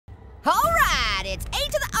All right, it's A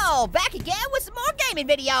to the O, back again with some more gaming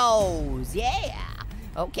videos. Yeah.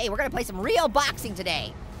 Okay, we're gonna play some real boxing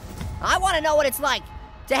today. I wanna know what it's like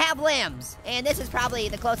to have limbs, and this is probably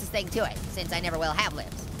the closest thing to it, since I never will have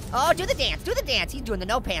limbs. Oh, do the dance, do the dance. He's doing the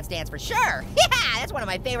no pants dance for sure. Yeah, that's one of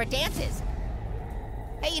my favorite dances.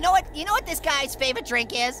 Hey, you know what this guy's favorite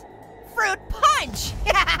drink is? Fruit punch.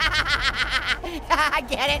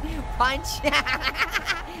 Get it? Punch.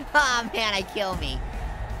 Oh man, I kill me.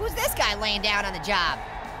 Who's this guy laying down on the job?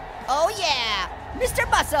 Oh yeah, Mr.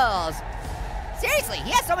 Muscles. Seriously, he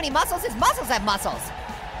has so many muscles, his muscles have muscles.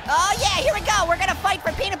 Oh yeah, here we go. We're gonna fight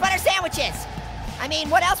for peanut butter sandwiches. I mean,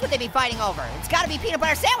 what else would they be fighting over? It's gotta be peanut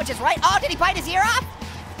butter sandwiches, right? Oh, did he bite his ear off?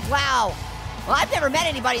 Wow. Well, I've never met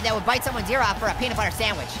anybody that would bite someone's ear off for a peanut butter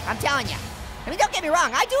sandwich. I'm telling you. I mean, don't get me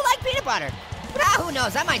wrong, I do like peanut butter. But who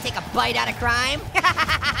knows, I might take a bite out of crime.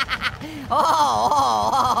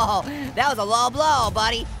 Oh, that was a low blow,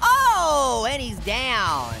 buddy. Oh, and he's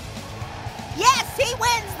down. Yes, he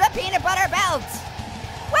wins the peanut butter belt.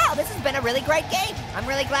 Well, this has been a really great game. I'm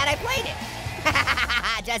really glad I played it.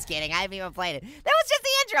 Just kidding, I haven't even played it. That was just the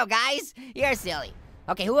intro, guys. You're silly.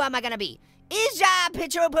 Okay, who am I gonna be? Ija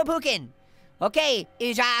Pichupupukin. Okay,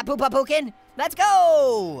 Ija Pupapukin, let's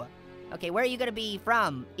go. Okay, where are you gonna be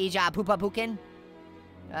from, Ija Pupapukin?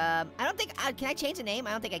 I don't think, can I change the name?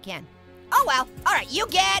 I don't think I can. Oh well, all right, you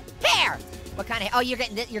get hair. What kind of, oh, you're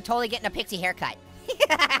totally getting a pixie haircut.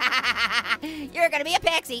 You're gonna be a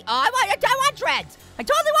pixie. Oh, I want dreads. I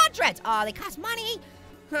totally want dreads. Oh, they cost money.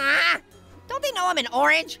 Huh? Don't they know I'm in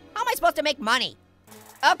orange? How am I supposed to make money?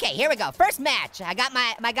 Okay, here we go. First match. I got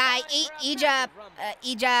my guy, Ija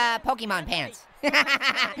Pokemon Pants.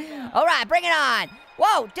 All right, bring it on.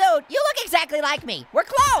 Whoa, dude, you look exactly like me. We're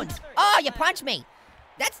clones. Oh, you punched me.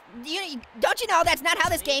 Don't you know that's not how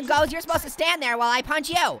this game goes? You're supposed to stand there while I punch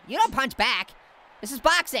you. You don't punch back. This is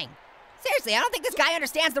boxing. Seriously, I don't think this guy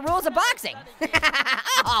understands the rules of boxing.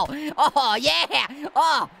 Oh, yeah.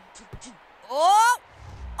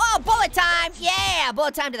 Oh, bullet time. Yeah,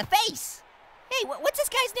 bullet time to the face. Hey, what's this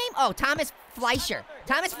guy's name? Oh, Thomas Fleischer.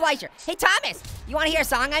 Thomas Fleischer. Hey, Thomas, you want to hear a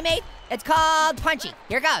song I made? It's called Punchy.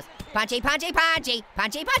 Here it goes. Punchy, punchy, punchy,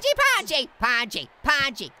 punchy, punchy, punchy, punchy,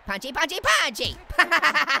 punchy, punchy, punchy, punchy,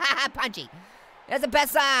 punchy. That's the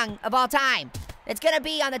best song of all time. It's gonna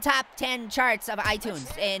be on the top 10 charts of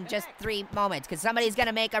iTunes in just 3 moments, because somebody's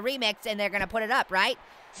gonna make a remix and they're gonna put it up, right?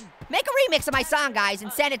 Make a remix of my song, guys,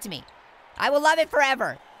 and send it to me. I will love it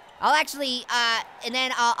forever. I'll actually, and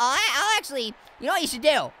then I'll actually, you know what you should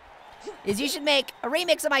do? Is you should make a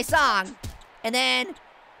remix of my song, and then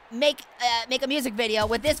make a music video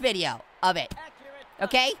with this video of it.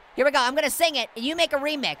 Okay? Here we go. I'm gonna sing it, and you make a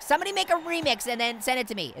remix. Somebody make a remix and then send it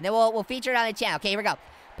to me, and then we'll feature it on the channel. Okay, here we go.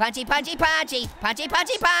 Punchy, punchy, punchy, punchy,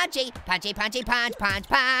 punchy, punchy, punchy, punchy, punch, punch,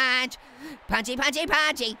 punch, punchy, punchy,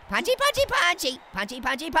 punchy, punchy, punchy, punchy, punchy,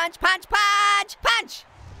 punchy, punch, punch, punch, punch.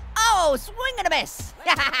 Oh, swing and a miss.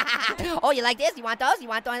 Oh, you like this? You want those? You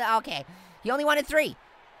want those? Okay. He only wanted 3.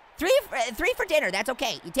 3 for dinner. That's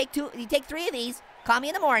okay. You take 3 of these. Call me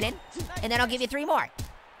in the morning, and then I'll give you 3 more.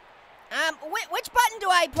 Which button do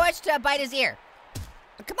I push to bite his ear?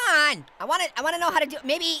 Come on. I want to know how to do.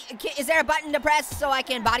 Maybe is there a button to press so I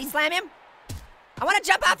can body slam him? I want to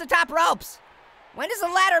jump off the top ropes. When does the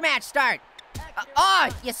ladder match start? Oh,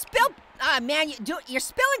 you spilled. Oh man, you're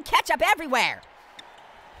spilling ketchup everywhere.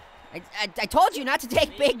 I told you not to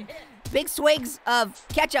take big swigs of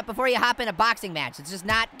ketchup before you hop in a boxing match. It's just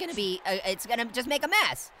not gonna be. It's gonna just make a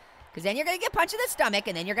mess. Because then you're gonna get punched in the stomach,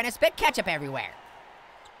 and then you're gonna spit ketchup everywhere.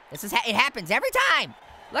 It happens every time.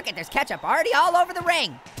 Look there's ketchup already all over the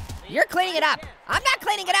ring. You're cleaning it up. I'm not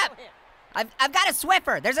cleaning it up. I've got a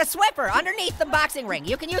Swiffer. There's a Swiffer underneath the boxing ring.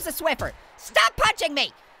 You can use a Swiffer. Stop punching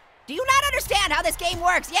me. Do you not understand how this game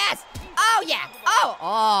works? Yes. Oh yeah.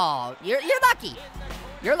 Oh. You're lucky.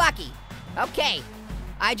 You're lucky. Okay.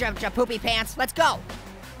 I jumped your poopy pants. Let's go.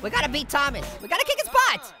 We gotta beat Thomas. We gotta kick his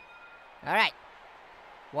butt. All right.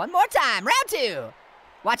 One more time, round 2.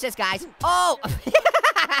 Watch this, guys. Oh.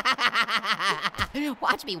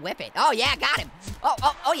 Watch me whip it. Oh, yeah, got him.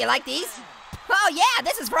 Oh, you like these? Oh, yeah,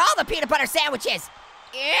 this is for all the peanut butter sandwiches.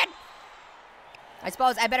 I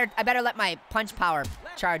suppose I better let my punch power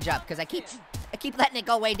charge up, because I keep letting it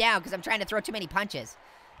go way down because I'm trying to throw too many punches.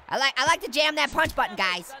 I like to jam that punch button,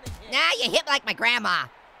 guys. Nah, you hit like my grandma.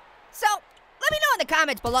 So, let me know in the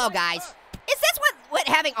comments below, guys. Is this what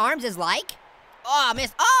having arms is like? Oh,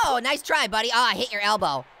 miss. Oh, nice try, buddy. Oh, I hit your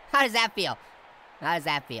elbow. How does that feel? How does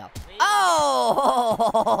that feel? Oh,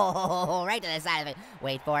 right to the side of it.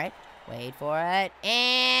 Wait for it. Wait for it.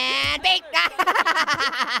 And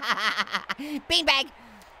beanbag.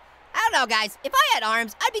 I don't know, guys. If I had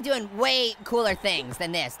arms, I'd be doing way cooler things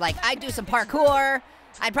than this. Like, I'd do some parkour.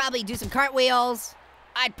 I'd probably do some cartwheels.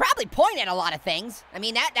 I'd probably point at a lot of things. I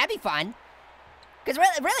mean, that'd be fun. Because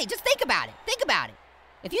really, just think about it. Think about it.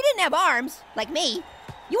 If you didn't have arms, like me,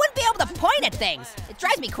 you wouldn't be able to point at things. It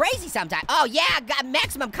drives me crazy sometimes. Oh, yeah, got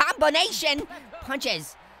maximum combination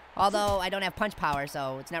punches. Although, I don't have punch power,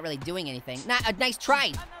 so it's not really doing anything. Nice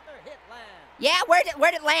try. Yeah, where'd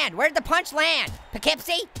it land? Where'd the punch land?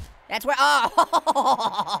 Poughkeepsie? That's where, oh.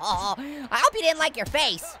 I hope you didn't like your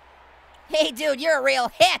face. Hey, dude, you're a real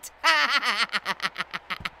hit.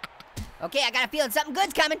 Okay, I got a feeling something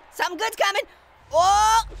good's coming. Something good's coming.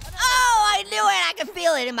 Oh, I knew it. I could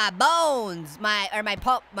feel it in my bones. My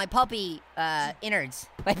pulpy innards.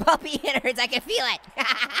 My pulpy innards, I can feel it.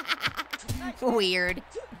 Weird.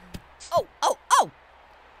 Oh.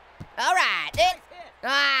 All right.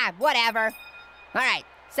 Whatever. All right,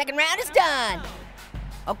 second round is done.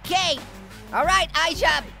 Okay. All right,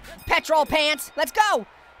 Aisha, petrol pants. Let's go.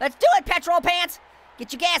 Let's do it, petrol pants.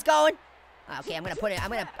 Get your gas going. Okay, I'm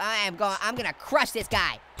gonna crush this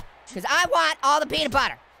guy. Because I want all the peanut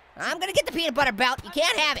butter. I'm gonna get the peanut butter belt. You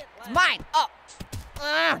can't have it. It's mine. Oh.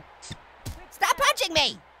 Stop punching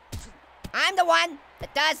me. I'm the one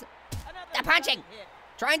that does the punching.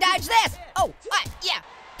 Try and dodge this. Oh, yeah.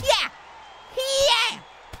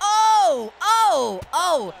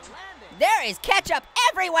 Oh. There is ketchup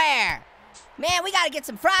everywhere. Man, we gotta get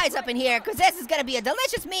some fries up in here because this is gonna be a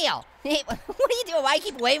delicious meal. Hey, what are you doing? Why you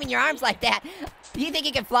keep waving your arms like that? Do you think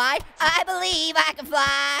you can fly? I believe I can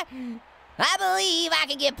fly. I believe I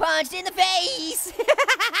can get punched in the face.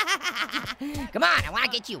 Come on, I wanna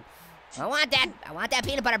get you. I want that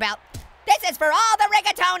peanut butter belt. This is for all the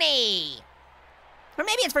rigatoni. Or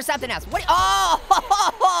maybe it's for something else. What?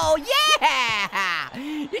 Oh, yeah!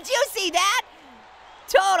 Did you see that?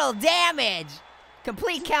 Total damage.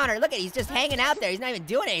 Complete counter. Look at it, he's just hanging out there. He's not even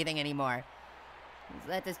doing anything anymore. Let's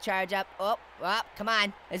let this charge up. Oh, come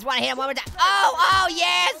on. I just want to hit him one more time. Oh,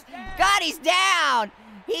 yes! God, he's down.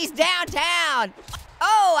 He's downtown.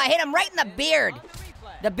 Oh, I hit him right in the beard.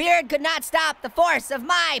 The beard could not stop the force of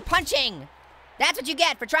my punching. That's what you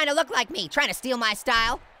get for trying to look like me, trying to steal my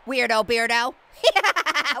style. Weirdo, Beardo.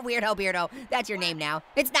 Weirdo, Beardo. That's your name now.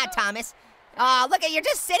 It's not Thomas. Oh, look at, you're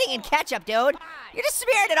just sitting in ketchup, dude. You're just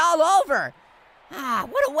smearing it all over. Ah,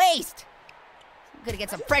 what a waste. I'm gonna get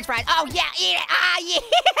some french fries. Oh, yeah, eat it.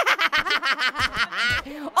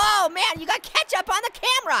 Yeah. Oh, man, you got ketchup on the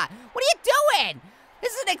camera. What are you doing?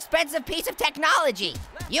 This is an expensive piece of technology.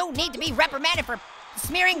 You need to be reprimanded for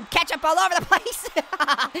smearing ketchup all over the place.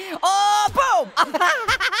 Oh, boom.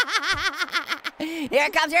 Here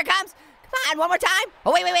it comes. Come on, one more time.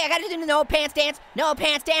 Oh, wait, I gotta do the no pants dance. No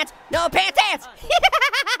pants dance.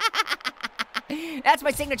 That's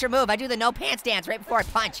my signature move. I do the no pants dance right before I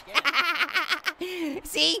punch.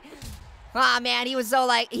 See? Oh, man, he was so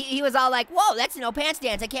like, he was all like, whoa, that's a no pants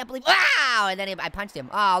dance. I can't believe, wow. And then I punched him.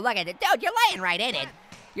 Oh, look at it. Dude, you're laying right in it.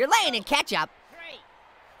 You're laying in ketchup.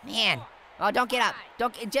 Man. Oh, don't get up.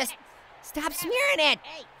 Just stop smearing it.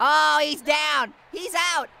 Oh, he's down. He's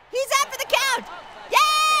out. He's out for the count.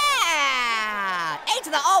 Yeah! 8 to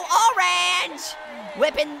the orange.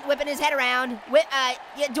 Whipping his head around.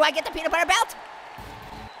 Do I get the peanut butter belt?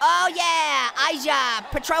 Oh yeah, Aisha,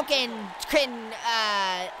 Patrokin,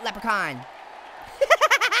 Leprechaun.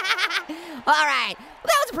 All right, well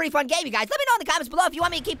that was a pretty fun game, you guys. Let me know in the comments below if you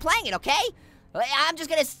want me to keep playing it, okay? I'm just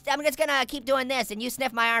gonna keep doing this, and you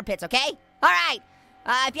sniff my armpits, okay? All right.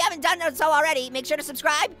 If you haven't done so already, make sure to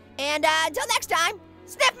subscribe. And until next time,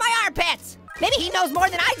 sniff my armpits. Maybe he knows more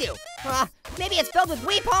than I do. Maybe it's filled with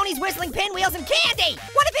wee ponies, whistling pinwheels, and candy.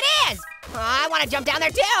 What if it is? I want to jump down there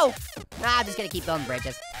too. I'm just gonna keep building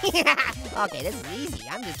bridges. Okay, this is easy.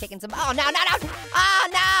 I'm just kicking some, oh no. Oh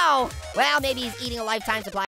no. Well, maybe he's eating a lifetime supply.